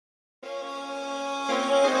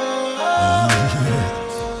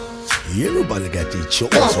Everybody got their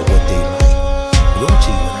choice of what they like. But don't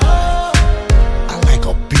you what I like a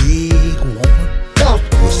big woman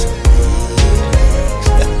with some big legs.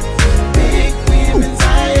 Big women's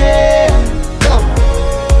eye.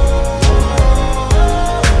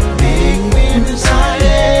 Big women's eye.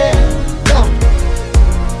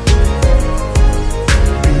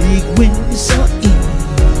 Big women's eye.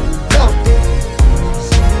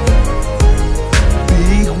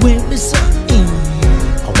 Big women's eye.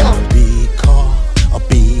 I want a big car, a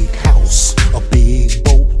big house, a big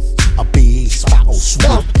boat, a big spouse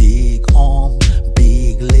with big arm,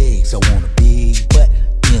 big legs. I want a big butt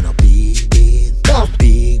in a big bed,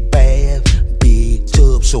 big bath, big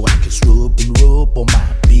tub, so I can scrub and rub on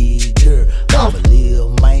my big girl. I'm a little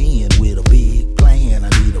man with a big plan. I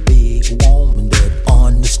need a big woman that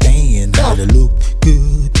understand how to look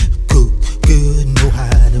good, cook good, know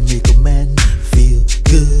how to make a man feel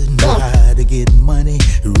good, know how to get money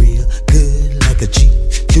real good like a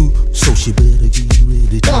G2. So she better get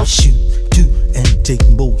ready to shoot too, and take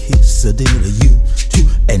more hits than you too,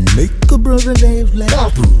 and make a brother laugh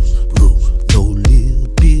like Bruce. No little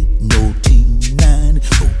bit, no T9,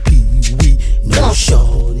 no Pee-wee, no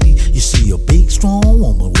shorty. You see a big strong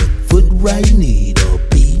woman with foot right, need a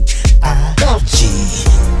B-I-G.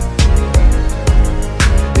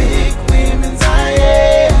 Big women's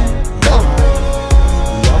eye.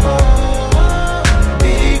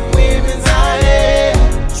 Big women's eye.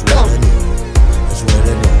 That's what I need. That's what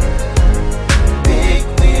I need. Big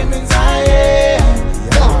women's eye.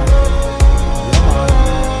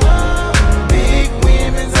 Big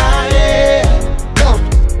women's eye.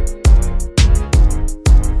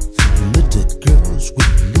 Little girls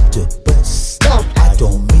with little butts, I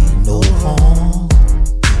don't mean no harm.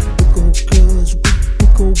 Big old girls with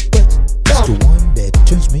big old butts, that's the one that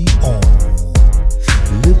turns me on.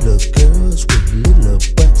 Little girls with little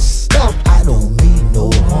butts, I don't mean no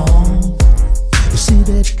harm. You see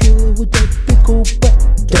that girl with that big old butt,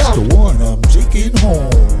 that's the one I'm taking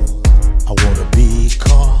home. I want a big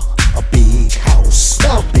car, a big house,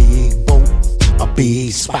 a big boat, a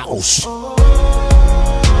big spouse.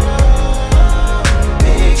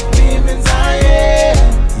 Big women's eye.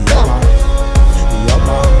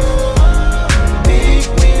 Big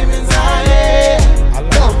women's eye.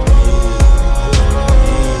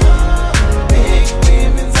 Big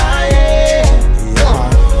women's eye.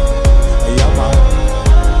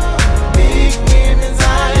 Big women's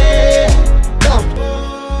eye.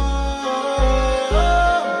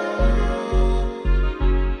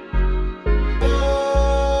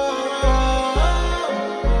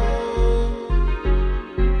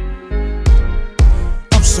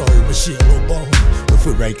 I'm sorry, Michelle Obama, but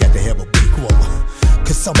FOOTWRIGHT got to have a big woman.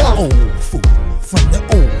 Cause I'm an old fool from the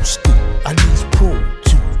old school. I need pro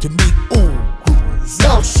too to make old grooves.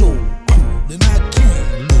 I'm so cool and I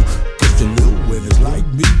can't lose, cause the little women's like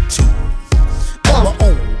me too. I'm an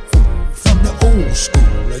old fool from the old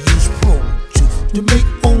school. I use pro too to make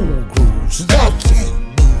old grooves. And I can't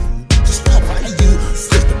lose the stuff I use,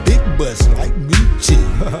 cause the big butts like me too.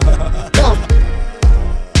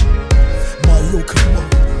 Mario, come on.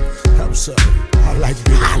 I'm sorry. I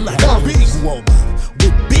like a big woman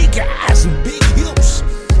with big eyes and big